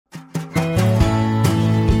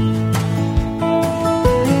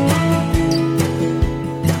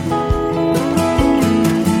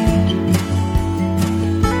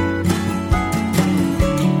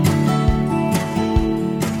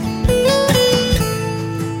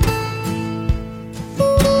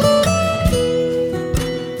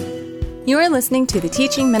You are listening to the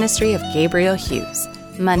teaching ministry of Gabriel Hughes.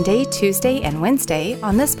 Monday, Tuesday, and Wednesday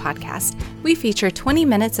on this podcast, we feature 20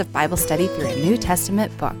 minutes of Bible study through a New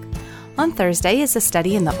Testament book. On Thursday is a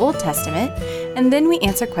study in the Old Testament, and then we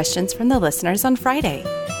answer questions from the listeners on Friday.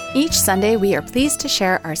 Each Sunday, we are pleased to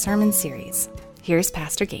share our sermon series. Here's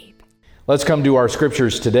Pastor Gabe. Let's come to our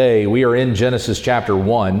scriptures today. We are in Genesis chapter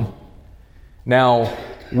 1. Now,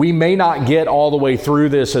 we may not get all the way through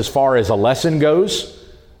this as far as a lesson goes.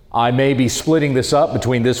 I may be splitting this up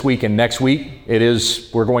between this week and next week.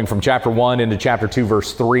 We're going from chapter 1 into chapter 2,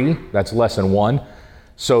 verse 3. That's lesson 1.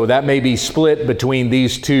 So that may be split between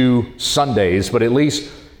these two Sundays, but at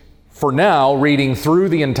least for now, reading through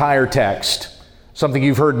the entire text, something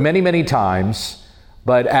you've heard many, many times,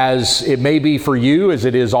 but as it may be for you, as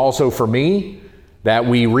it is also for me, that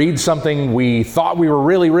we read something we thought we were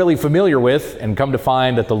really, really familiar with and come to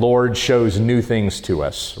find that the Lord shows new things to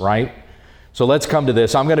us, right? So let's come to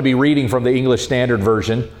this. I'm going to be reading from the English Standard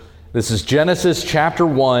Version. This is Genesis chapter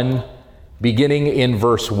 1, beginning in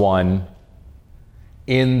verse 1.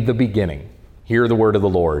 In the beginning. Hear the word of the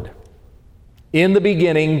Lord. In the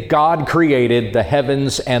beginning, God created the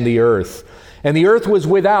heavens and the earth was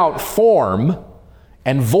without form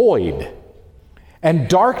and void, and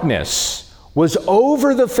darkness was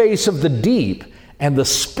over the face of the deep, and the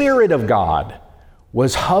Spirit of God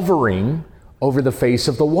was hovering over the face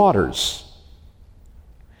of the waters.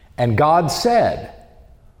 And God said,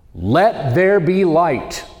 "Let there be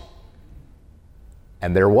light."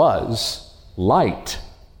 And there was light.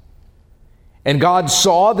 And God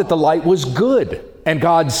saw that the light was good, and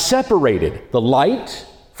God separated the light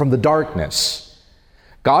from the darkness.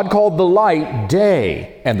 God called the light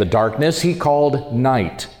day, and the darkness He called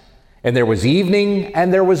night. And there was evening,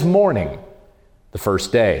 and there was morning, the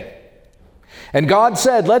first day. And God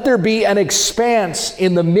said, "Let there be an expanse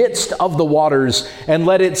in the midst of the waters, and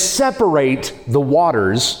let it separate the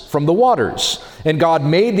waters from the waters." And God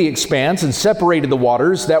made the expanse and separated the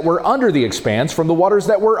waters that were under the expanse from the waters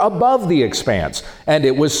that were above the expanse. And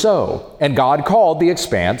it was so. And God called the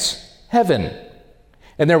expanse heaven.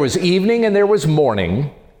 And there was evening and there was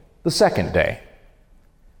morning, the second day.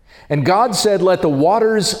 And God said, "Let the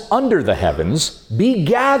waters under the heavens be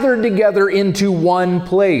gathered together into one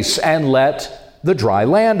place, and let the dry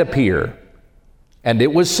land appear." And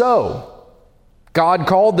it was so. God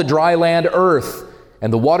called the dry land earth,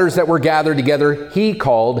 and the waters that were gathered together He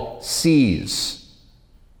called seas.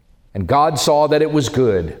 And God saw that it was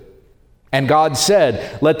good. And God said,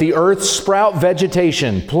 "Let the earth sprout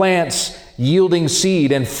vegetation, plants yielding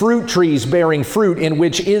seed, and fruit trees bearing fruit in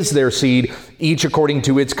which is their seed, each according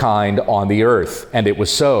to its kind on the earth." And it was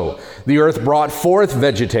so. The earth brought forth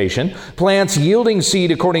vegetation, plants yielding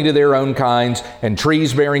seed according to their own kinds, and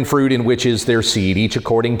trees bearing fruit in which is their seed, each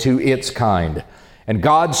according to its kind. And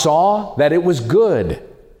God saw that it was good.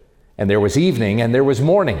 And there was evening and there was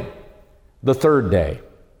morning, the third day.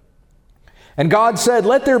 And God said,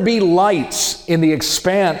 "Let there be lights in the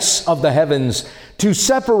expanse of the heavens to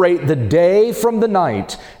separate the day from the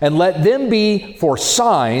night, and let them be for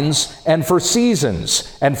signs and for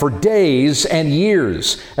seasons and for days and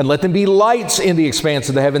years. And let them be lights in the expanse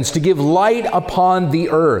of the heavens to give light upon the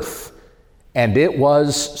earth." And it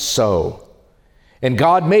was so. And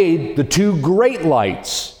God made the two great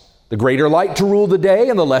lights, the greater light to rule the day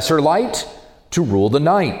and the lesser light to rule the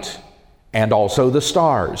night, and also the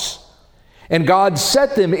stars. And God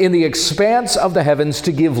set them in the expanse of the heavens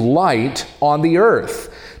to give light on the earth,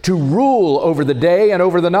 to rule over the day and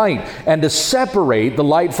over the night, and to separate the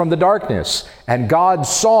light from the darkness. And God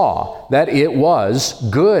saw that it was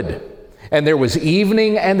good. And there was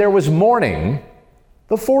evening and there was morning,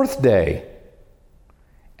 the fourth day.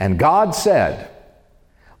 And God said,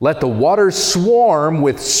 "Let the waters swarm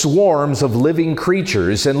with swarms of living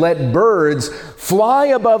creatures, and let birds fly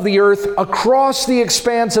above the earth across the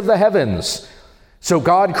expanse of the heavens." So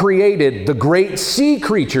God created the great sea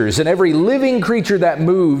creatures and every living creature that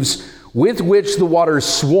moves, with which the waters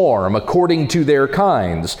swarm according to their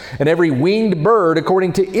kinds, and every winged bird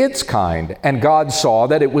according to its kind. And God saw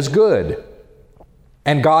that it was good.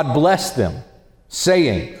 And God blessed them,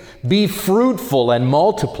 saying, "Be fruitful and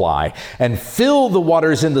multiply, and fill the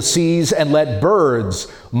waters in the seas, and let birds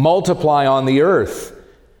multiply on the earth."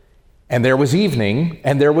 And there was evening,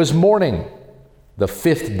 and there was morning, the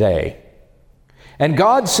fifth day. And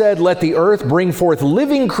God said, "Let the earth bring forth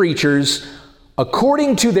living creatures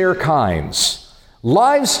according to their kinds,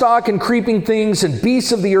 livestock and creeping things and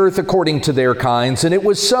beasts of the earth according to their kinds." And it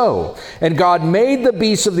was so. And God made the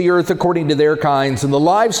beasts of the earth according to their kinds, and the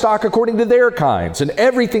livestock according to their kinds, and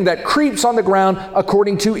everything that creeps on the ground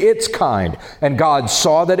according to its kind. And God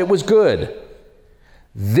saw that it was good.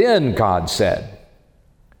 Then God said,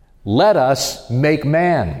 "Let us make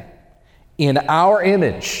man in our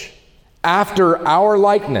image, after our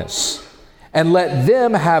likeness, and let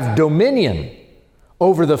them have dominion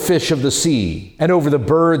over the fish of the sea, and over the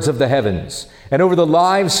birds of the heavens, and over the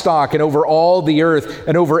livestock, and over all the earth,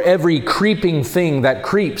 and over every creeping thing that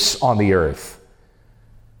creeps on the earth."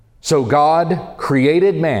 So God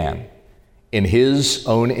created man in his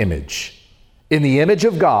own image. In the image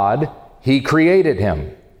of God, he created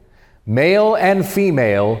him. Male and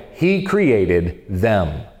female, he created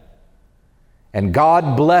them. And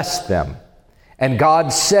God blessed them. And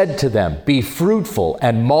God said to them, "Be fruitful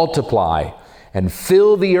and multiply, and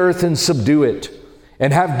fill the earth and subdue it,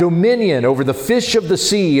 and have dominion over the fish of the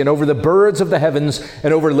sea, and over the birds of the heavens,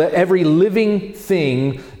 and over every living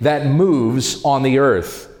thing that moves on the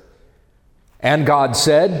earth." And God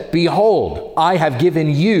said, "Behold, I have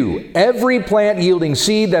given you every plant yielding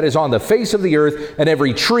seed that is on the face of the earth, and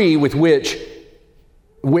every tree with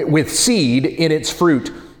seed in its fruit.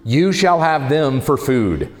 You shall have them for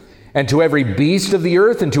food. And to every beast of the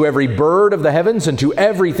earth, and to every bird of the heavens, and to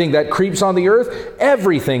everything that creeps on the earth,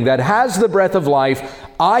 everything that has the breath of life,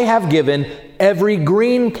 I have given every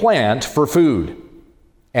green plant for food."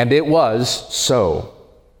 And it was so.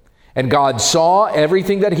 And God saw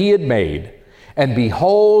everything that he had made, and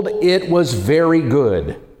behold, it was very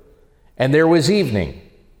good. And there was evening,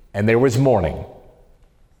 and there was morning,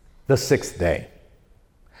 the sixth day.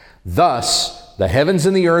 Thus the heavens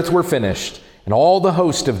and the earth were finished, and all the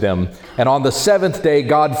host of them. And on the seventh day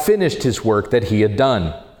God finished his work that he had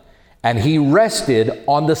done. And he rested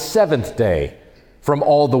on the seventh day from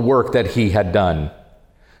all the work that he had done.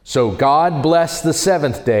 So God blessed the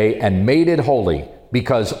seventh day and made it holy,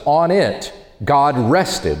 because on it God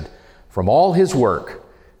rested from all his work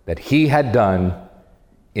that he had done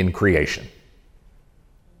in creation.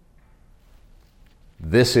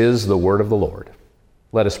 This is the word of the Lord.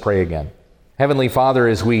 Let us pray again. Heavenly Father,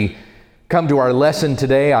 as we come to our lesson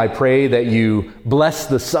today, I pray that you bless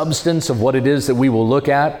the substance of what it is that we will look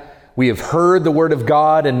at. We have heard the word of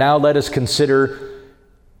God, and now let us consider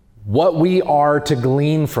what we are to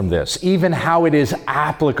glean from this, even how it is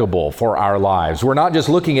applicable for our lives. We're not just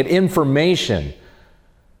looking at information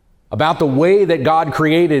about the way that God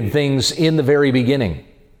created things in the very beginning,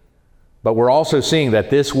 but we're also seeing that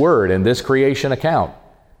this word and this creation account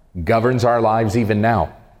governs our lives even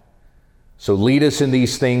now. So lead us in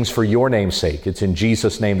these things for your name's sake. It's in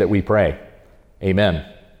Jesus' name that we pray. Amen.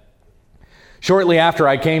 Shortly after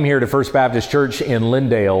I came here to First Baptist Church in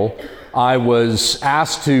Lindale, I was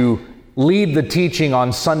asked to lead the teaching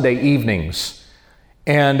on Sunday evenings.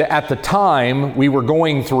 And at the time, we were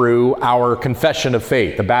going through our confession of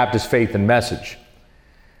faith, the Baptist faith and message.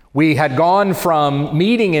 We had gone from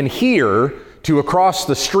meeting in here to across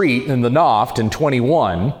the street in the Noft in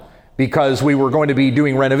 21, because we were going to be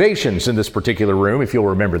doing renovations in this particular room, if you'll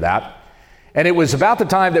remember that. And it was about the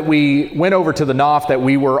time that we went over to the Noft that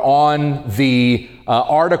we were on the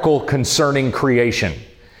article concerning creation.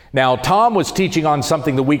 Now, Tom was teaching on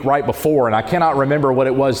something the week right before, and I cannot remember what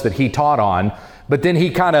it was that he taught on, but then he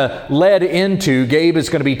kind of led into, Gabe is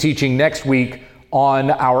going to be teaching next week on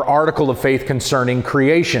our article of faith concerning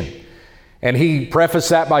creation. And he prefaced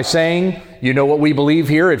that by saying, you know what we believe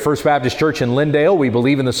here at First Baptist Church in Lindale. We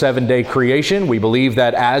believe in the 7-day creation. We believe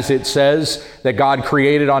that as it says that God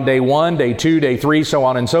created on day 1, day 2, day 3, so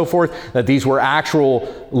on and so forth, that these were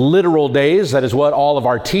actual literal days. That is what all of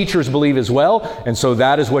our teachers believe as well. And so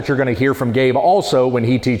that is what you're going to hear from Gabe also when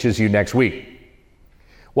he teaches you next week.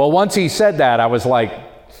 Well, once he said that, I was like,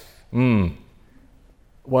 well,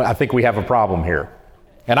 I think we have a problem here.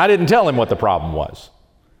 And I didn't tell him what the problem was.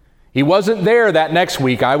 He wasn't there that next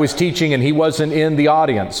week. I was teaching and he wasn't in the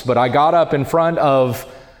audience, but I got up in front of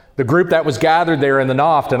the group that was gathered there in the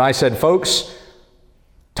Noft and I said, folks,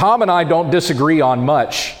 Tom and I don't disagree on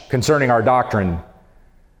much concerning our doctrine,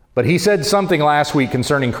 but he said something last week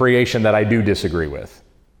concerning creation that I do disagree with.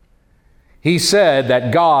 He said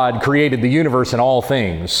that God created the universe and all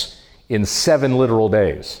things in 7 literal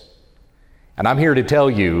days. And I'm here to tell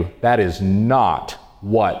you that is not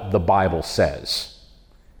what the Bible says.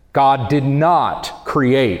 God did not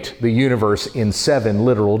create the universe in 7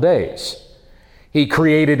 literal days. He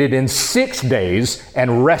created it in 6 days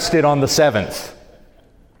and rested on the 7th.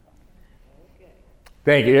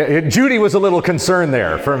 Thank you. Judy was a little concerned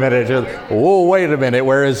there for a minute. Whoa, wait a minute,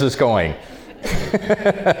 where is this going?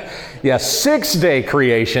 Yeah, 6-day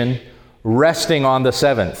creation, resting on the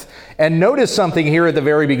 7th. And notice something here at the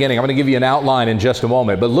very beginning. I'm going to give you an outline in just a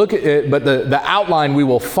moment, but look at it, but the outline we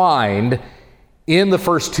will find in the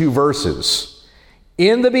first 2 verses.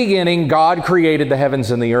 In the beginning, God created the heavens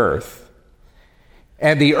and the earth.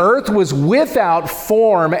 And the earth was without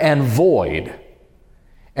form and void,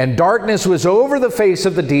 and darkness was over the face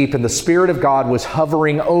of the deep, and the Spirit of God was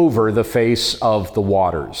hovering over the face of the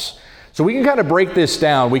waters. So we can kind of break this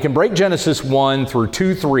down. We can break Genesis 1 through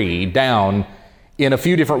 2-3 down in a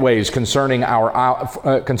few different ways concerning our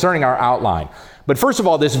outline. But first of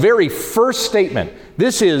all, this very first statement,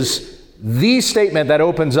 this is the statement that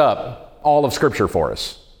opens up all of Scripture for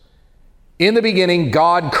us. In the beginning,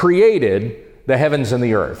 God created the heavens and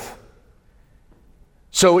the earth.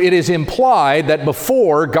 So it is implied that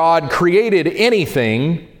before God created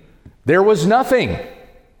anything, there was nothing,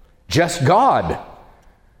 just God,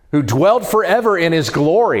 who dwelt forever in His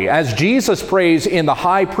glory. As Jesus prays in the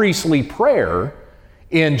high priestly prayer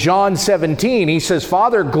in John 17, He says,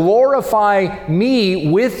 Father, glorify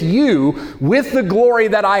me with you, with the glory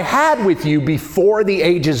that I had with you before the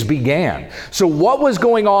ages began. So what was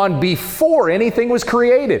going on before anything was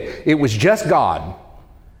created? It was just God,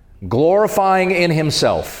 glorifying in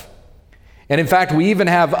Himself. And in fact, we even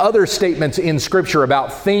have other statements in Scripture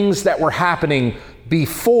about things that were happening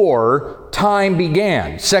before time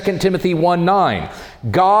began. 2 Timothy 1:9.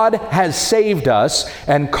 God has saved us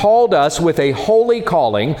and called us with a holy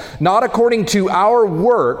calling, not according to our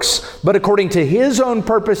works, but according to His own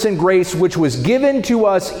purpose and grace, which was given to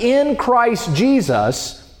us in Christ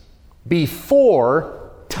Jesus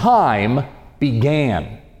before time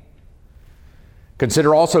began.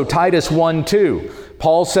 Consider also Titus 1:2.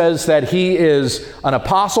 Paul says that he is an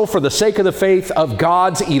apostle for the sake of the faith of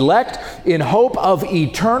God's elect in hope of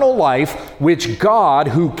eternal life, which God,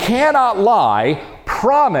 who cannot lie,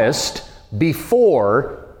 promised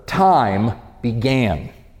before time began.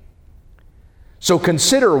 So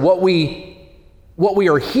consider what we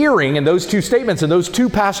are hearing in those two statements, in those two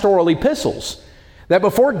pastoral epistles, that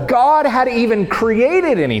before God had even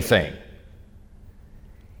created anything,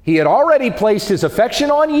 He had already placed His affection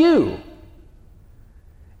on you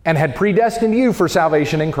and had predestined you for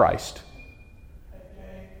salvation in Christ.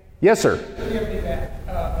 Yes, sir. Give me that,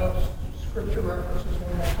 those scripture references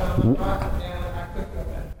when I come down, I clicked on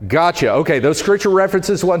that. Gotcha. Okay, those scripture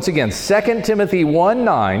references once again, 2 Timothy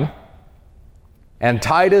 1:9 and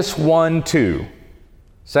Titus 1:2.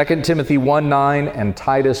 2 Timothy 1:9 and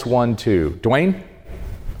Titus 1:2. Dwayne?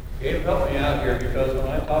 Gabe, help me out here, because when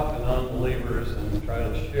I talk to non-believers and try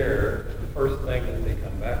to share, the first thing that they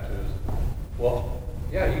come back to is, well,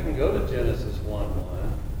 yeah, you can go to Genesis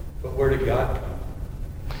 1:1, but where did God come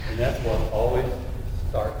from? And that's what always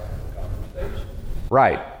starts the conversation.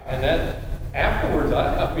 Right. And then afterwards,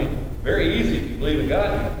 I mean, very easy if you believe in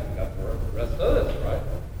God, you got the rest of this, right?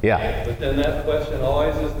 Yeah. But then that question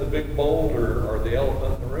always is the big boulder or the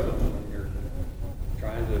elephant in the room when you're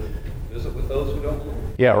trying to visit with those who don't believe.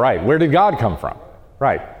 Yeah, right. Where did God come from?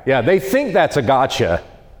 Right. Yeah, they think that's a gotcha.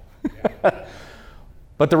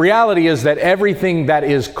 But the reality is that everything that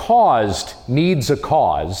is caused needs a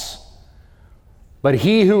cause. But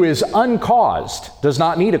he who is uncaused does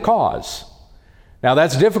not need a cause. Now,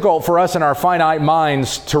 that's difficult for us in our finite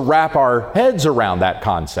minds to wrap our heads around that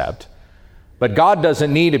concept. But God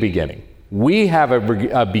doesn't need a beginning. We have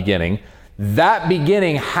a beginning. That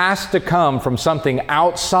beginning has to come from something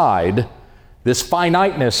outside this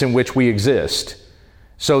finiteness in which we exist.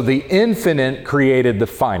 So the infinite created the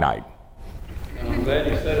finite. And I'm glad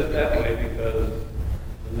you said it that way, because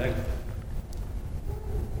the next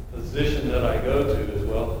position that I go to is,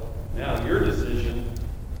 well, now your decision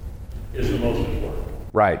is the most important.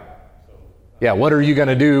 Right. Yeah, what are you going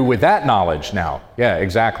to do with that knowledge now? Yeah,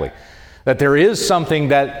 exactly. That there is something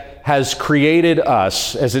that has created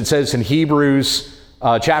us, as it says in Hebrews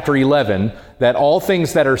chapter 11, that all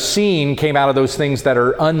things that are seen came out of those things that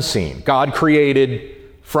are unseen. God created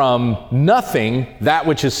from nothing that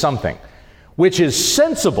which is something, which is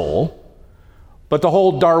sensible, but the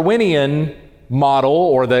whole Darwinian model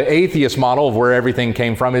or the atheist model of where everything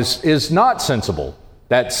came from is not sensible.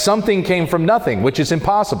 That something came from nothing, which is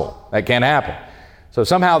impossible. That can't happen. So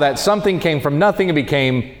somehow that something came from nothing and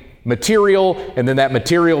became material, and then that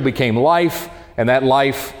material became life, and that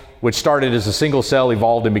life, which started as a single cell,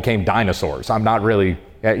 evolved and became dinosaurs. I'm not really,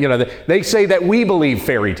 they say that we believe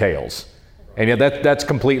fairy tales. And yet that's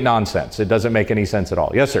complete nonsense. It doesn't make any sense at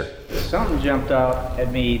all. Yes, sir? Something jumped out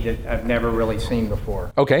at me that I've never really seen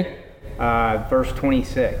before. Okay. Verse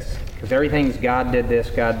 26. Because everything's God did this,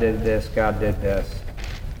 God did this, God did this.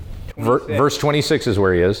 Verse 26 is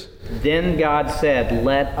where he is. Then God said,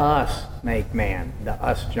 let us make man. The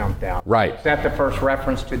us jumped out. Right. Is that the first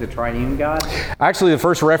reference to the triune God? Actually, the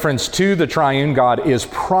first reference to the triune God is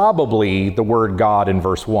probably the word God in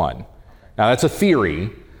verse 1. Now, that's a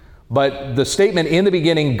theory, but the statement in the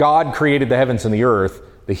beginning, God created the heavens and the earth,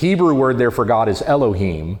 The Hebrew word there for God is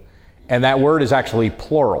Elohim, and that word is actually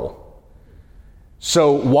plural.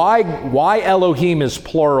 So why Elohim is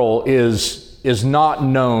plural is not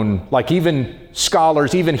known. Like even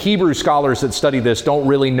scholars, even Hebrew scholars that study this don't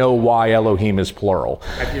really know why Elohim is plural.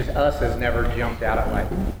 Like just us has never jumped out at like.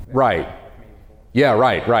 Right. Yeah,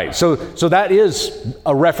 right. So that is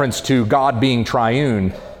a reference to God being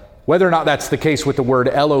triune. Whether or not that's the case with the word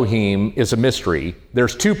Elohim is a mystery.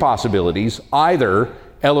 There's two possibilities. Either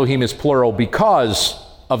Elohim is plural because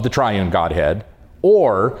of the triune Godhead,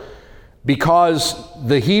 or because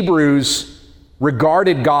the Hebrews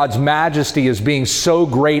regarded God's majesty as being so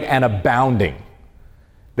great and abounding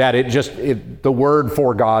that the word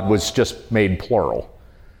for God was just made plural.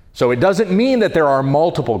 So it doesn't mean that there are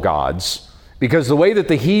multiple gods, because the way that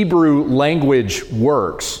the Hebrew language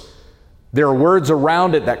works, there are words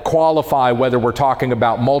around it that qualify whether we're talking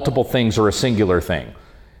about multiple things or a singular thing.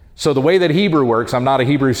 So the way that Hebrew works, I'm not a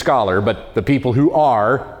Hebrew scholar, but the people who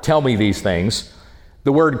are tell me these things.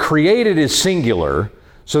 The word created is singular,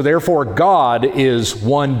 so therefore God is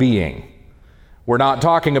one being. We're not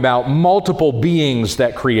talking about multiple beings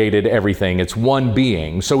that created everything. It's one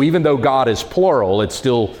being. So even though God is plural, it's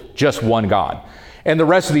still just one God. And the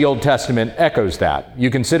rest of the Old Testament echoes that.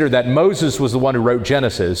 You consider that Moses was the one who wrote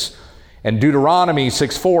Genesis, and Deuteronomy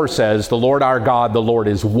 6:4 says, "The Lord our God, the Lord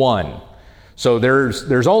is one." So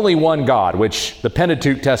there's only one God, which the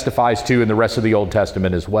Pentateuch testifies to in the rest of the Old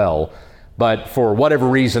Testament as well. But for whatever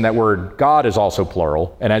reason, that word God is also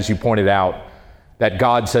plural. And as you pointed out, that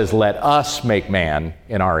God says, "Let us make man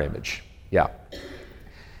in our image." Yeah.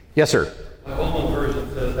 Yes, sir. My Holman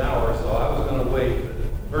version says ours, so I was going to wait.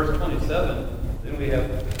 But verse 27, then we have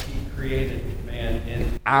He created man in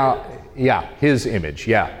His image.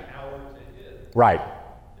 Yeah. our to His. Right.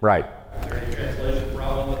 Is there any translation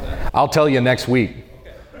problem with that? I'll tell you next week.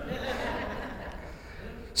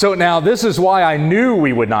 So now this is why I knew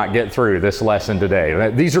we would not get through this lesson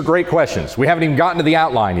today. These are great questions. We haven't even gotten to the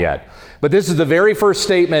outline yet. But this is the very first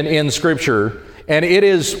statement in Scripture, and it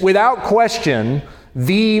is without question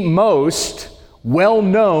the most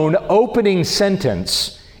well-known opening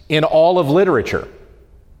sentence in all of literature.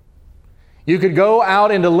 You could go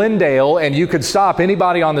out into Lindale and you could stop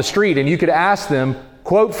anybody on the street and you could ask them,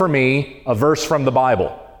 "Quote for me a verse from the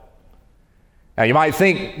Bible." Now you might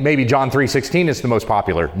think maybe John 3:16 is the most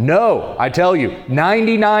popular. No, I tell you,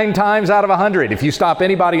 99 times out of 100, if you stop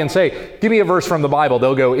anybody and say, "Give me a verse from the Bible,"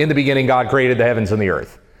 they'll go, "In the beginning God created the heavens and the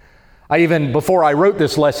earth." I even, before I wrote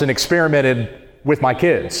this lesson, experimented with my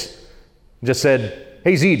kids. Just said,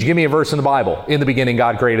 "Hey Zeej, give me a verse in the Bible. In the beginning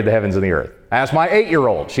God created the heavens and the earth." I asked my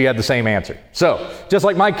 8-year-old. She had the same answer. So, just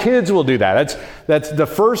like my kids will do that. That's the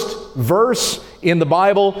first verse in the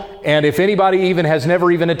Bible, and if anybody even has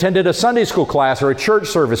never even attended a Sunday school class or a church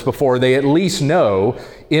service before, they at least know,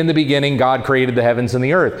 in the beginning God created the heavens and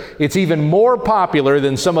the earth. It's even more popular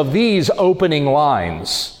than some of these opening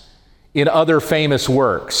lines in other famous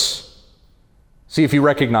works. See if you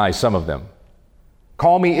recognize some of them.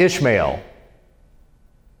 "Call me Ishmael."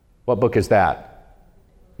 What book is that?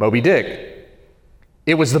 Moby Dick.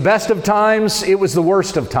 "It was the best of times, it was the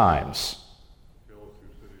worst of times."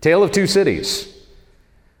 Tale of Two Cities.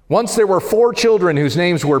 "Once there were 4 children whose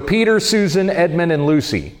names were Peter, Susan, Edmund, and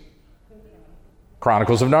Lucy."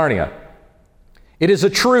 Chronicles of Narnia. "It is a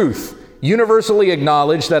truth universally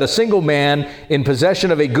acknowledged that a single man in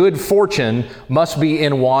possession of a good fortune must be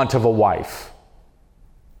in want of a wife."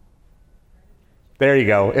 There you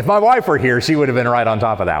go. If my wife were here, she would have been right on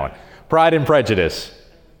top of that one. Pride and Prejudice.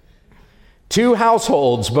 "Two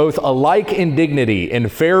households, both alike in dignity, in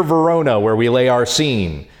fair Verona where we lay our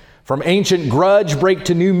scene. From ancient grudge break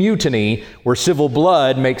to new mutiny, where civil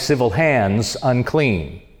blood makes civil hands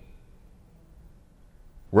unclean."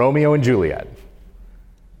 Romeo and Juliet.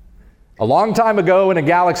 "A long time ago in a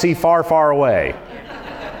galaxy far, far away."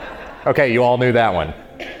 Okay, you all knew that one.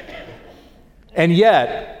 And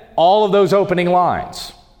yet, all of those opening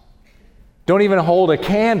lines don't even hold a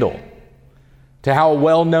candle to how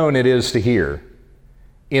well known it is to hear,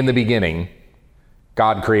 "In the beginning,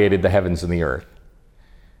 God created the heavens and the earth."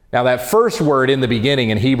 Now that first word, "in the beginning,"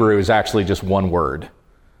 in Hebrew is actually just one word,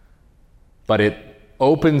 but it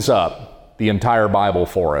opens up the entire Bible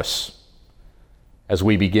for us as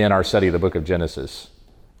we begin our study of the book of Genesis.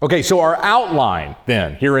 Okay, so our outline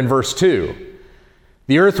then, here in verse 2.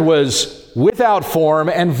 "The earth was without form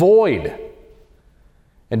and void,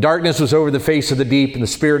 and darkness was over the face of the deep, and the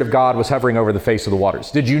Spirit of God was hovering over the face of the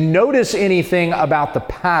waters." Did you notice anything about the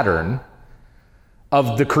pattern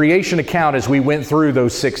of the creation account as we went through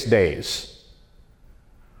those 6 days?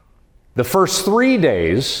 The first 3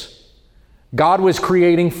 days, God was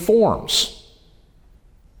creating forms.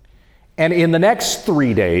 And in the next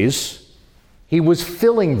 3 days, he was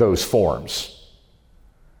filling those forms.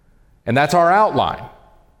 And that's our outline.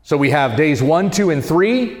 So we have days 1, 2, and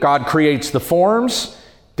 3, God creates the forms.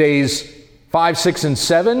 Days 5, 6, and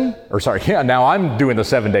 7, now I'm doing the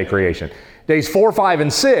 7-day creation. Days 4, 5,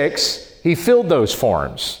 and 6, he filled those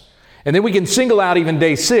forms. And then we can single out even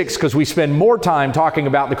day 6 because we spend more time talking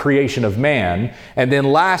about the creation of man. And then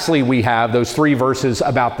lastly, we have those 3 verses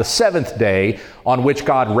about the 7th day on which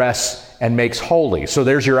God rests and makes holy. So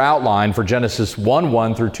there's your outline for Genesis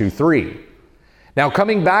 1:1 through 2:3. Now,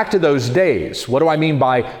 coming back to those days, what do I mean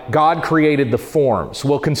by God created the forms?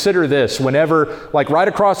 Well, consider this. Whenever, like right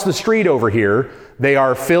across the street over here, they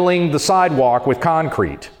are filling the sidewalk with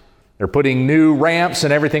concrete. They're putting new ramps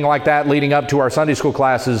and everything like that leading up to our Sunday school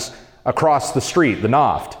classes across the street, the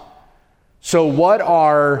Noft. So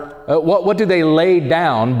what do they lay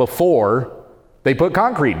down before they put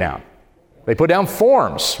concrete down? They put down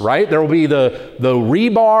forms, right? There will be the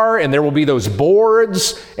rebar, and there will be those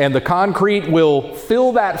boards, and the concrete will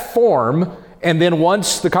fill that form, and then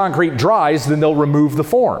once the concrete dries, then they'll remove the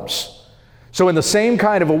forms. So in the same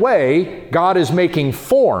kind of a way, God is making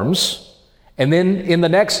forms, and then in the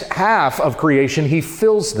next half of creation, he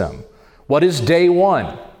fills them. What is day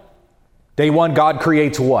 1? Day 1, God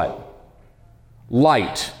creates what?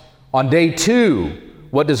 Light. On day 2,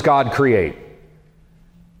 what does God create?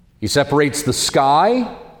 He separates the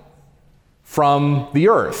sky from the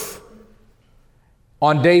earth.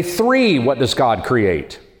 On day 3, what does God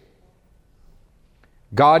create?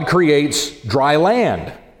 God creates dry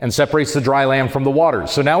land and separates the dry land from the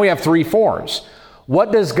waters. So now we have 3 forms.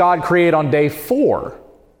 What does God create on day 4?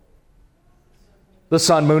 The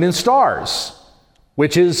sun, moon, and stars,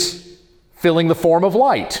 which is filling the form of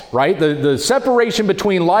light, right? The separation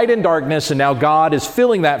between light and darkness, and now God is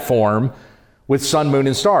filling that form with sun, moon,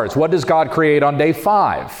 and stars. What does God create on day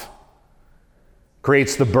 5?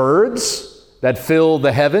 Creates the birds that fill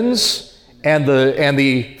the heavens and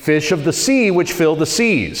the fish of the sea which fill the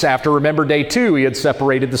seas. After, remember, day 2, he had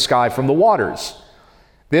separated the sky from the waters.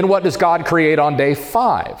 Then what does God create on day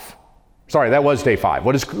 5? Sorry, that was day 5.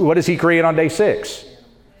 What does he create on day 6?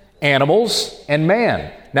 Animals and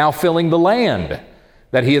man, now filling the land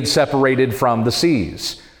that he had separated from the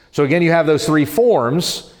seas. So again, you have those 3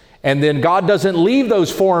 forms. And then God doesn't leave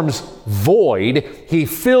those forms void. He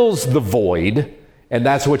fills the void. And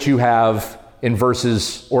that's what you have in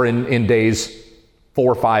verses or in days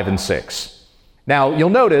 4, 5, and 6. Now,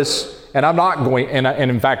 you'll notice, and I'm not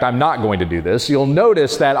going to do this. You'll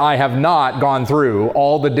notice that I have not gone through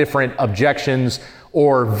all the different objections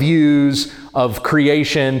or views of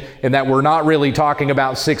creation, and that we're not really talking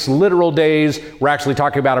about 6 literal days. We're actually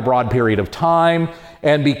talking about a broad period of time.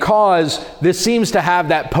 And because this seems to have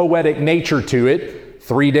that poetic nature to it,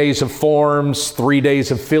 3 days of forms, 3 days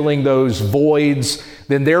of filling those voids,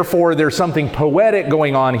 then therefore there's something poetic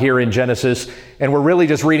going on here in Genesis, and we're really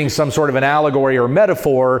just reading some sort of an allegory or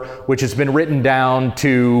metaphor which has been written down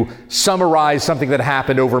to summarize something that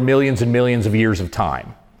happened over millions and millions of years of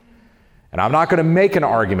time. And I'm not going to make an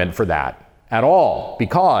argument for that at all,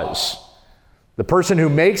 because the person who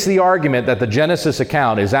makes the argument that the Genesis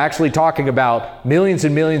account is actually talking about millions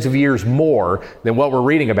and millions of years more than what we're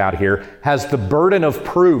reading about here has the burden of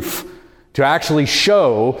proof to actually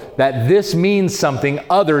show that this means something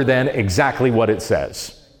other than exactly what it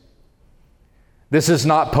says. This is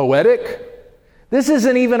not poetic. This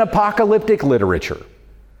isn't even apocalyptic literature.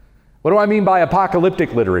 What do I mean by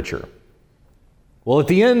apocalyptic literature? Well, at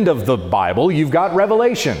the end of the Bible, you've got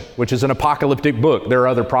Revelation, which is an apocalyptic book. There are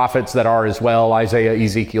other prophets that are as well, Isaiah,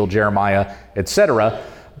 Ezekiel, Jeremiah, etc.,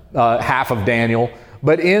 half of Daniel.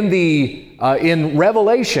 But in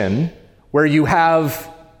Revelation, where you have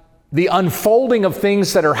the unfolding of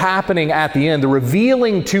things that are happening at the end, the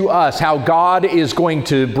revealing to us how God is going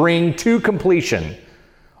to bring to completion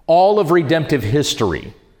all of redemptive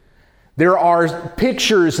history. There are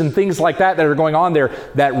pictures and things like that are going on there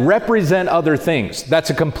that represent other things. That's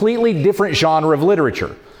a completely different genre of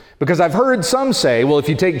literature. Because I've heard some say, well, if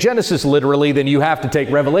you take Genesis literally, then you have to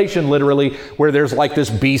take Revelation literally, where there's like this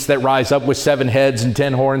beast that rises up with 7 heads and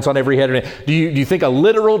 10 horns on every head. Do you think a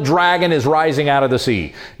literal dragon is rising out of the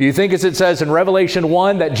sea? Do you think, as it says in Revelation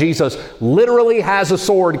 1, that Jesus literally has a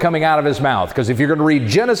sword coming out of his mouth? Because if you're going to read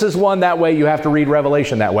Genesis 1 that way, you have to read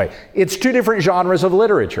Revelation that way. It's 2 different genres of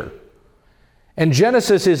literature. And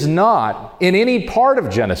Genesis is not, in any part of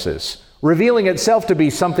Genesis, revealing itself to be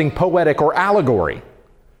something poetic or allegory.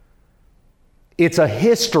 It's a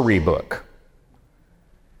history book.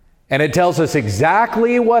 And it tells us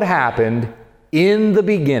exactly what happened in the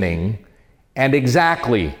beginning and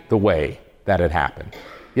exactly the way that it happened.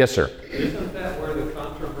 Yes, sir. Isn't that where the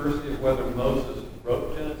controversy of whether Moses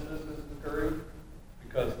wrote Genesis is occurring?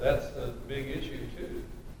 Because that's a big issue too.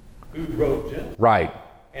 Who wrote Genesis? Right.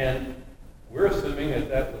 And we're assuming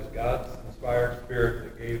that was God's inspired spirit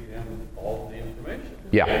that gave him all of the information.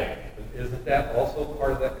 Yeah. But isn't that also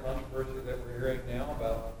part of that controversy that we're hearing now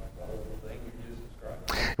about the whole thing you just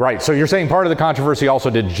described? Right. So you're saying part of the controversy also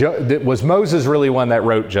was Moses really one that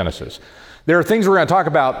wrote Genesis? There are things we're going to talk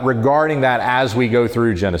about regarding that as we go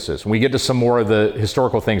through Genesis. We get to some more of the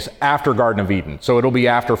historical things after Garden of Eden. So it'll be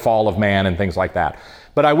after fall of man and things like that.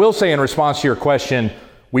 But I will say in response to your question,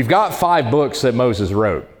 we've got 5 books that Moses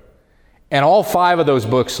wrote. And all 5 of those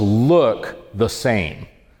books look the same.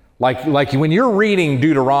 Like when you're reading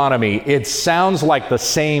Deuteronomy, it sounds like the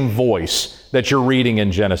same voice that you're reading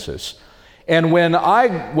in Genesis. And when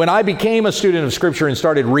I became a student of Scripture and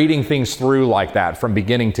started reading things through like that from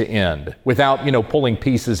beginning to end, without, pulling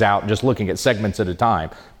pieces out and just looking at segments at a time,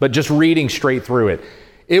 but just reading straight through it,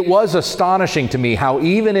 it was astonishing to me how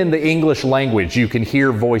even in the English language you can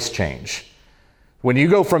hear voice change. When you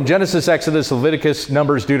go from Genesis, Exodus, Leviticus,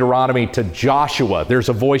 Numbers, Deuteronomy to Joshua, there's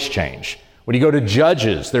a voice change. When you go to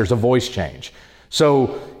Judges, there's a voice change.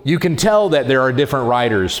 So you can tell that there are different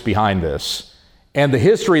writers behind this. And the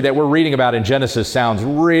history that we're reading about in Genesis sounds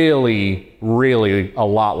really, really a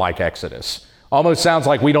lot like Exodus. Almost sounds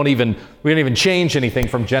like we don't even change anything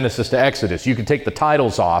from Genesis to Exodus. You could take the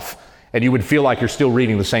titles off and you would feel like you're still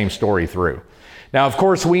reading the same story through. Now, of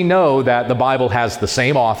course, we know that the Bible has the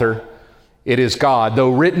same author. It is God.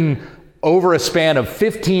 Though written over a span of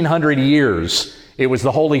 1,500 years, it was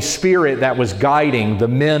the Holy Spirit that was guiding the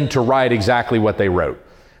men to write exactly what they wrote.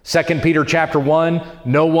 2 Peter chapter 1,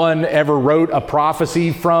 no one ever wrote a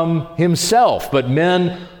prophecy from himself, but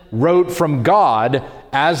men wrote from God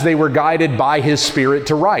as they were guided by His Spirit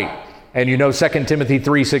to write. And 2 Timothy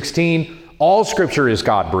 3:16, all Scripture is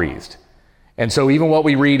God-breathed. And so even what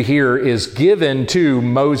we read here is given to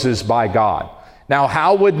Moses by God. Now,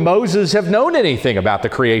 how would Moses have known anything about the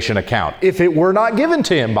creation account if it were not given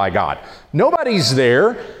to him by God? Nobody's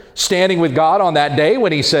there standing with God on that day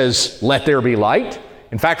when He says, "Let there be light."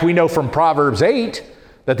 In fact, we know from Proverbs 8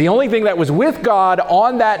 that the only thing that was with God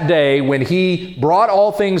on that day when He brought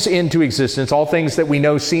all things into existence, all things that we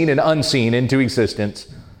know seen and unseen into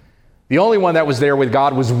existence, the only one that was there with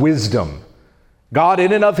God was wisdom. God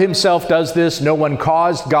in and of Himself does this. No one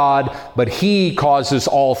caused God, but He causes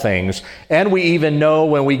all things. And we even know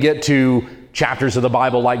when we get to chapters of the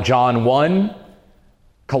Bible like John 1,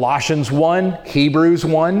 Colossians 1, Hebrews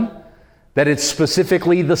 1, that it's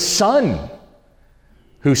specifically the Son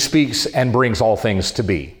who speaks and brings all things to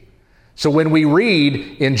be. So when we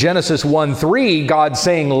read in Genesis 1:3, God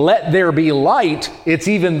saying, "Let there be light," it's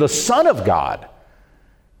even the Son of God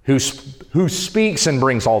who speaks and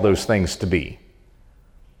brings all those things to be.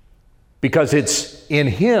 Because it's in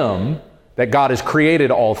Him that God has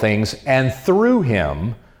created all things, and through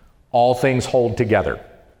Him all things hold together.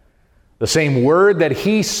 The same word that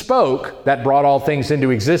He spoke that brought all things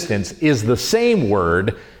into existence is the same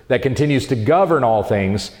word that continues to govern all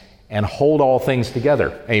things and hold all things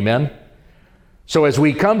together. Amen? So as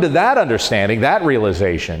we come to that understanding, that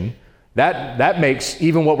realization, that makes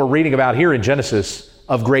even what we're reading about here in Genesis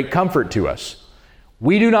of great comfort to us.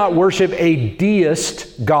 We do not worship a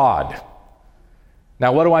deist God.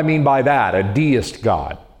 Now, what do I mean by that, a deist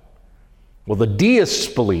God? Well, the deists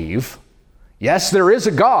believe, yes, there is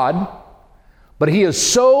a God, but He is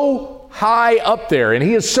so high up there, and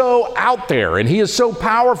He is so out there, and He is so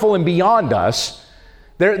powerful and beyond us,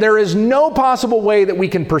 there is no possible way that we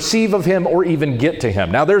can perceive of Him or even get to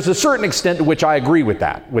Him. Now, there's a certain extent to which I agree with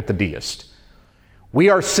that, with the deist. We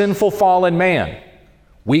are sinful, fallen man.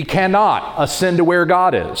 We cannot ascend to where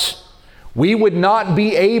God is. We would not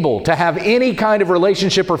be able to have any kind of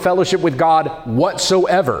relationship or fellowship with God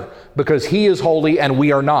whatsoever because He is holy and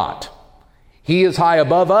we are not. He is high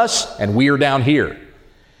above us and we are down here.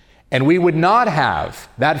 And we would not have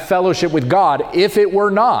that fellowship with God if it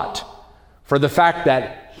were not for the fact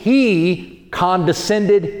that He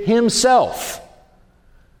condescended Himself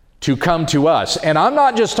to come to us. And I'm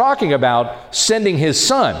not just talking about sending His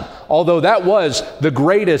Son, although that was the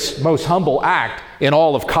greatest, most humble act in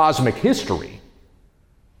all of cosmic history.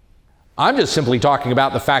 I'm just simply talking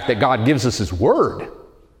about the fact that God gives us His Word.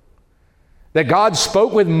 That God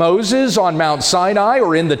spoke with Moses on Mount Sinai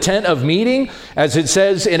or in the tent of meeting. As it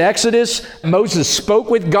says in Exodus, Moses spoke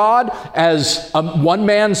with God as one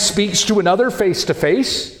man speaks to another face to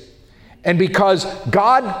face. And because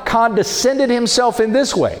God condescended Himself in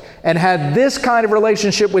this way and had this kind of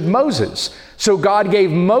relationship with Moses, so God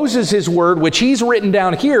gave Moses His Word, which He's written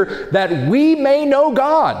down here, that we may know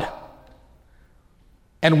God.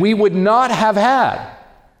 And we would not have had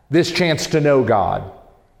this chance to know God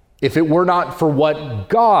if it were not for what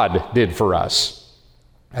God did for us.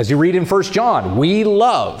 As you read in 1 John, we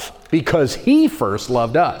love because He first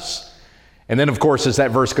loved us. And then, of course, as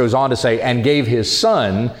that verse goes on to say, and gave His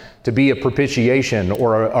Son to be a propitiation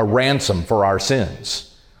or a ransom for our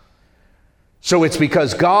sins. So it's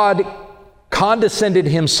because God condescended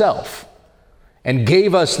Himself and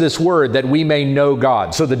gave us this word that we may know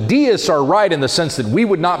God. So the deists are right in the sense that we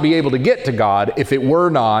would not be able to get to God if it were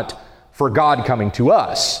not for God coming to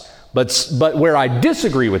us. But where I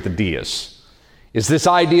disagree with the deists is this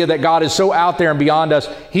idea that God is so out there and beyond us,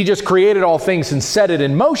 He just created all things and set it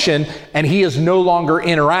in motion, and He is no longer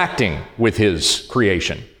interacting with His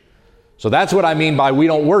creation. So that's what I mean by we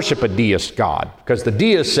don't worship a deist God, because the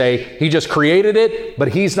deists say He just created it, but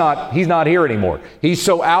He's not here anymore. He's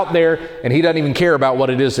so out there, and He doesn't even care about what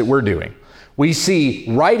it is that we're doing. We see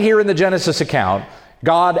right here in the Genesis account,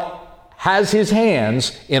 God has His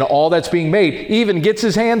hands in all that's being made, even gets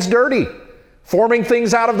His hands dirty, forming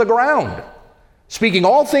things out of the ground, speaking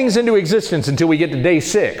all things into existence until we get to day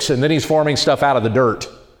 6, and then He's forming stuff out of the dirt.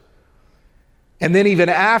 And then even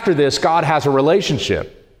after this, God has a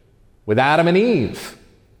relationship with Adam and Eve.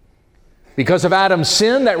 Because of Adam's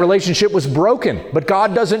sin, that relationship was broken. But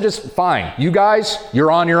God doesn't just, fine, you guys,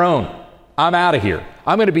 you're on your own. I'm out of here.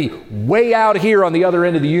 I'm going to be way out here on the other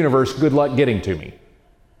end of the universe. Good luck getting to me.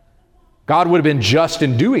 God would have been just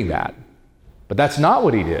in doing that. But that's not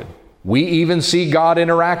what He did. We even see God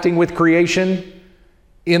interacting with creation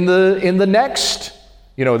in the next,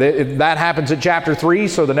 that happens at chapter 3,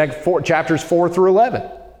 so the next chapters 4 through 11.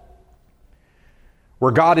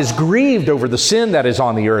 Where God is grieved over the sin that is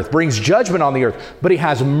on the earth, brings judgment on the earth, but He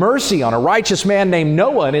has mercy on a righteous man named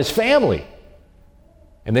Noah and his family.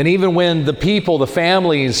 And then even when the people, the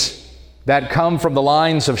families that come from the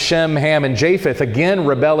lines of Shem, Ham, and Japheth again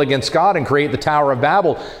rebel against God and create the Tower of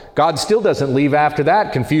Babel, God still doesn't leave after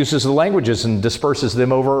that, confuses the languages and disperses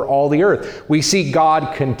them over all the earth. We see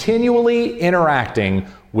God continually interacting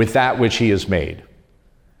with that which He has made.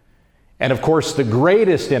 And of course, the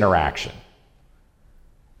greatest interaction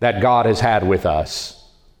that God has had with us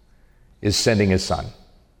is sending His Son.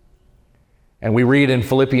 And we read in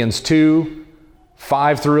Philippians 2,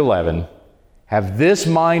 5 through 11, have this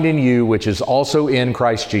mind in you which is also in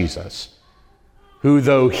Christ Jesus, who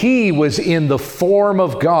though He was in the form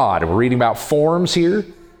of God, we're reading about forms here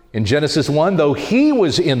in Genesis 1, though He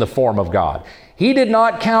was in the form of God, He did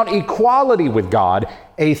not count equality with God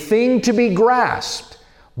a thing to be grasped,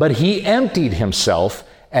 but He emptied Himself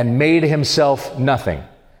and made Himself nothing,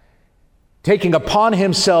 taking upon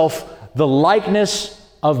Himself the likeness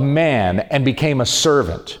of man, and became a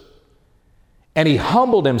servant. And He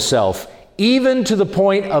humbled Himself even to the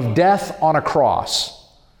point of death on a cross.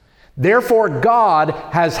 Therefore God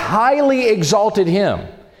has highly exalted Him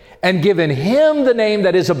and given Him the name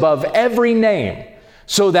that is above every name,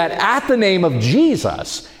 so that at the name of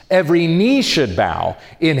Jesus every knee should bow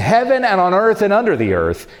in heaven and on earth and under the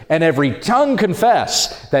earth, and every tongue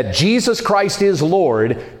confess that Jesus Christ is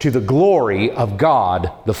Lord, to the glory of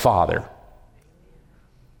God the Father.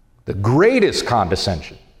 The greatest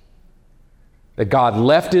condescension, that God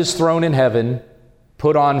left His throne in heaven,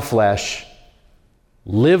 put on flesh,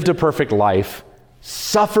 lived a perfect life,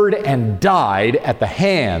 suffered and died at the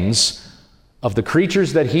hands of the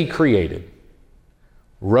creatures that He created,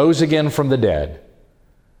 rose again from the dead,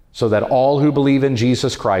 so that all who believe in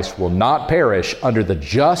Jesus Christ will not perish under the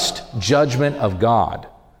just judgment of God.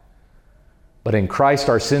 But in Christ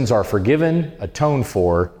our sins are forgiven, atoned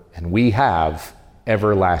for, and we have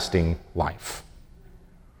everlasting life.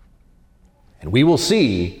 And we will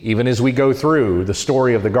see, even as we go through the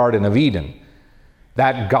story of the Garden of Eden,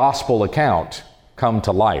 that gospel account come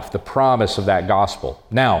to life, the promise of that gospel.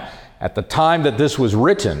 Now, at the time that this was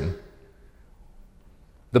written,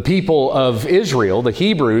 the people of Israel, the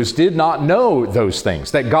Hebrews, did not know those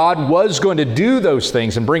things, that God was going to do those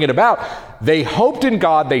things and bring it about. They hoped in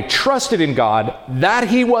God, they trusted in God, that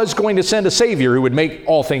He was going to send a Savior who would make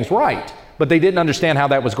all things right. But they didn't understand how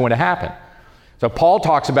that was going to happen. So Paul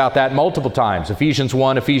talks about that multiple times, Ephesians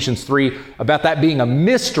 1, Ephesians 3, about that being a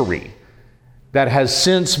mystery that has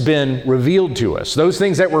since been revealed to us. Those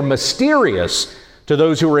things that were mysterious to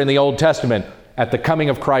those who were in the Old Testament at the coming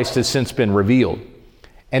of Christ has since been revealed.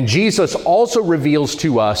 And Jesus also reveals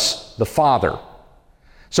to us the Father.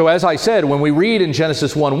 So as I said, when we read in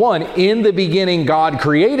Genesis 1:1, in the beginning God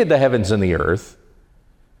created the heavens and the earth,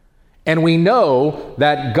 and we know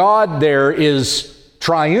that God there is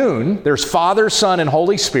triune. There's Father, Son, and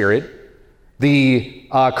Holy Spirit. The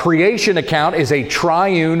creation account is a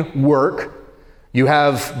triune work. You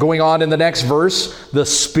have, going on in the next verse, the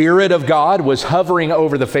Spirit of God was hovering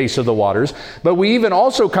over the face of the waters. But we even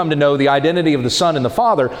also come to know the identity of the Son and the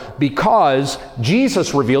Father because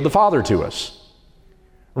Jesus revealed the Father to us.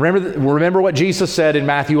 Remember what Jesus said in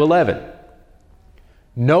Matthew 11.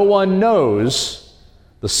 No one knows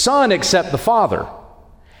the Son except the Father,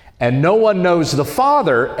 and no one knows the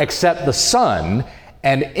Father except the Son,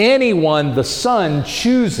 and anyone the Son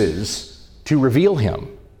chooses to reveal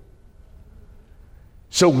him.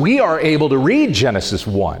 So we are able to read Genesis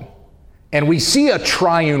 1, and we see a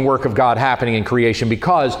triune work of God happening in creation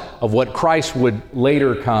because of what Christ would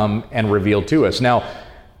later come and reveal to us. Now,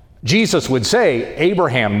 Jesus would say,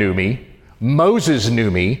 Abraham knew me, Moses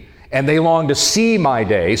knew me, and they longed to see my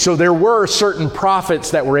day. So there were certain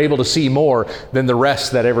prophets that were able to see more than the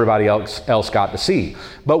rest that everybody else got to see.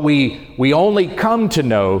 But we only come to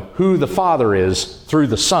know who the Father is through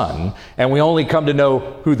the Son, and we only come to know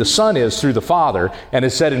who the Son is through the Father. And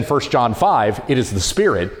it's said in 1 John 5, it is the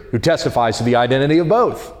Spirit who testifies to the identity of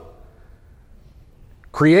both.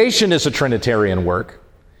 Creation is a Trinitarian work.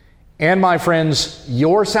 And my friends,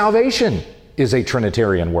 your salvation is a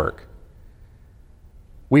Trinitarian work.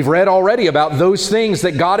 We've read already about those things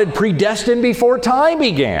that God had predestined before time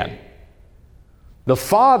began. The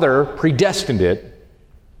Father predestined it.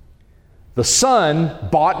 The Son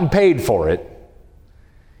bought and paid for it.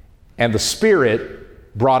 And the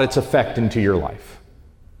Spirit brought its effect into your life.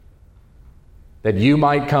 That you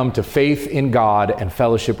might come to faith in God and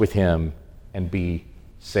fellowship with Him and be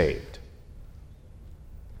saved.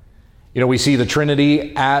 You know, we see the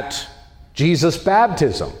Trinity at Jesus'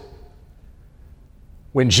 baptism.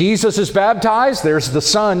 When Jesus is baptized, there's the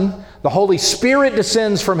Son. The Holy Spirit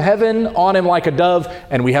descends from heaven on him like a dove,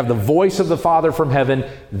 and we have the voice of the Father from heaven.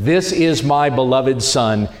 This is my beloved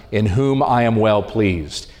Son, in whom I am well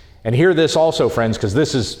pleased. And hear this also, friends, because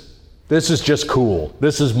this is just cool.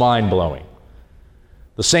 This is mind-blowing.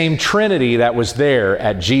 The same Trinity that was there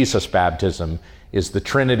at Jesus' baptism is the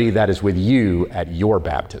Trinity that is with you at your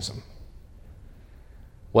baptism.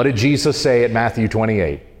 What did Jesus say at Matthew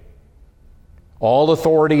 28? All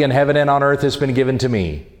authority in heaven and on earth has been given to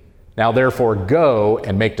me. Now therefore go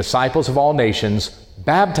and make disciples of all nations,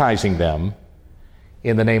 baptizing them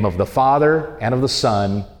in the name of the Father and of the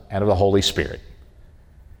Son and of the Holy Spirit,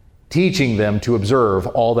 teaching them to observe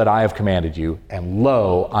all that I have commanded you. And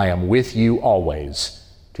lo, I am with you always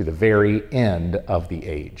to the very end of the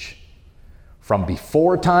age. From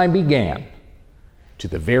before time began to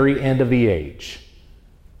the very end of the age,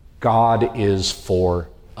 God is for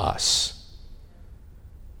us.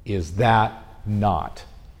 Is that not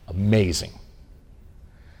amazing?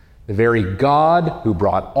 The very God who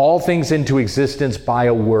brought all things into existence by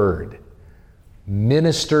a word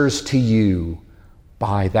ministers to you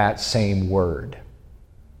by that same word.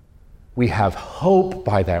 We have hope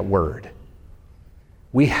by that word.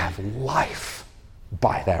 We have life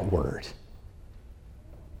by that word.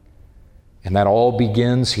 And that all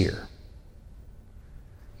begins here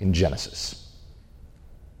in Genesis.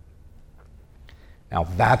 Now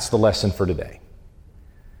that's the lesson for today.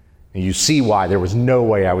 And you see why there was no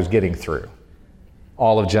way I was getting through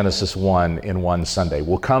all of Genesis 1 in one Sunday.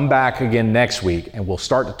 We'll come back again next week and we'll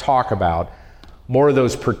start to talk about more of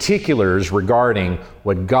those particulars regarding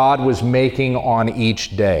what God was making on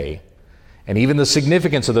each day. And even the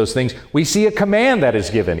significance of those things. We see a command that is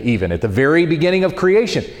given even at the very beginning of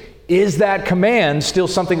creation. Is that command still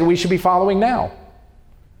something that we should be following now?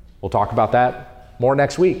 We'll talk about that more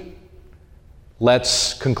next week.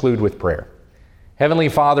 Let's conclude with prayer. Heavenly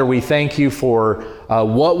Father, we thank you for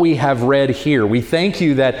what we have read here. We thank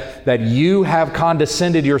you that you have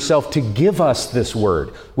condescended yourself to give us this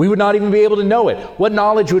word. We would not even be able to know it. What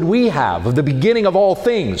knowledge would we have of the beginning of all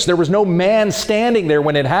things? There was no man standing there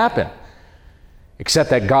when it happened,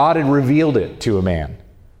 except that God had revealed it to a man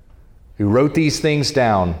who wrote these things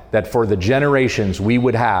down, that for the generations we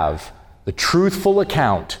would have the truthful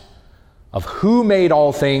account of who made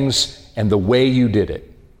all things and the way you did it.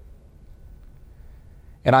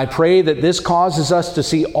 And I pray that this causes us to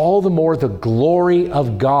see all the more the glory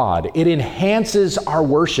of God. It enhances our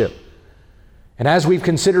worship. And as we've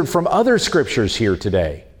considered from other scriptures here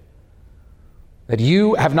today, that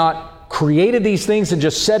you have not created these things and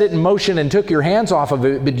just set it in motion and took your hands off of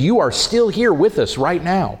it, but you are still here with us right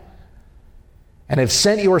now and have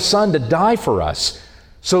sent your Son to die for us,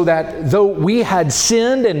 so that though we had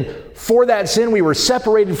sinned and for that sin we were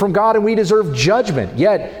separated from God and we deserved judgment,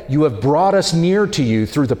 yet you have brought us near to you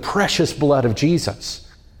through the precious blood of Jesus.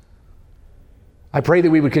 I pray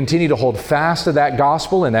that we would continue to hold fast to that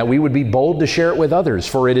gospel and that we would be bold to share it with others,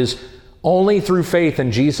 for it is only through faith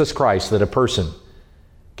in Jesus Christ that a person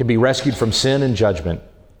can be rescued from sin and judgment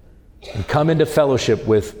and come into fellowship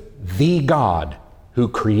with the God who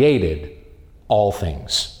created all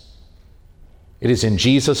things. It is in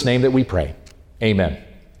Jesus' name that we pray. Amen.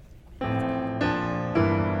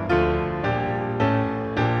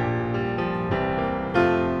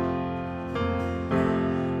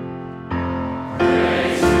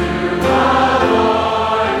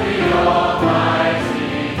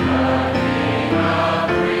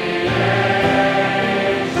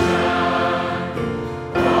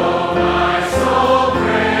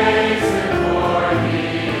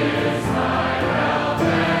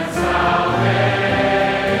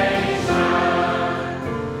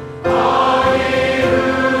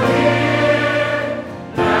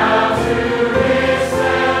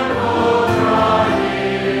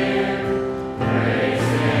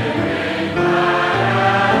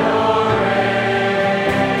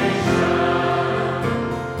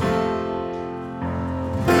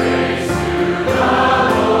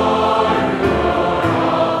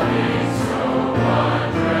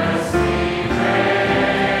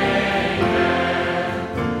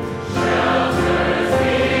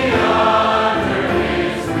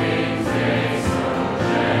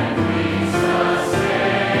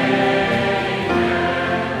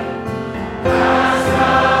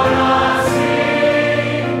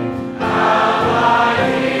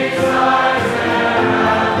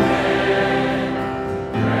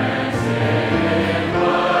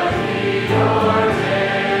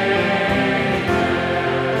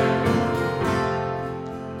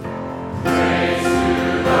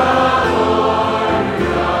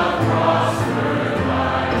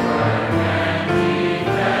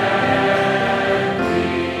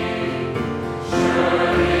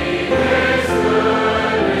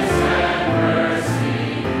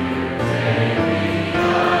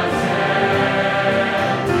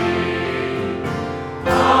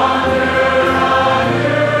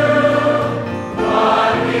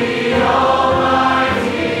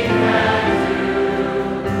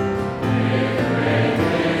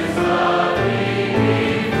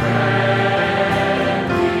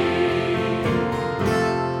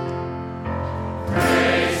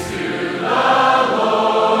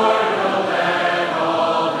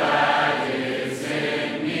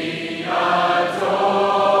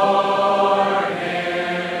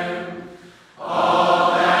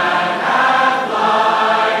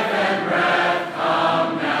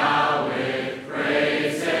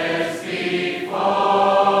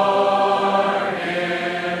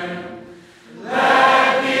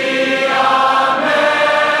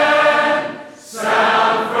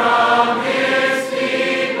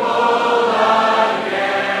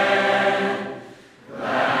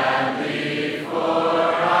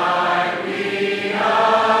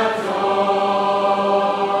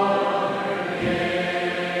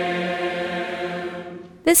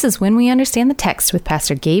 This is When We Understand the Text with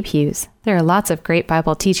Pastor Gabe Hughes. There are lots of great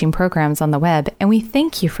Bible teaching programs on the web, and we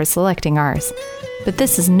thank you for selecting ours. But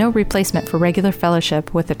this is no replacement for regular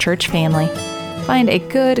fellowship with the church family. Find a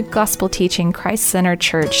good, gospel-teaching, Christ-centered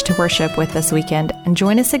church to worship with this weekend, and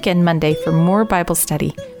join us again Monday for more Bible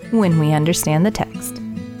study when we understand the text.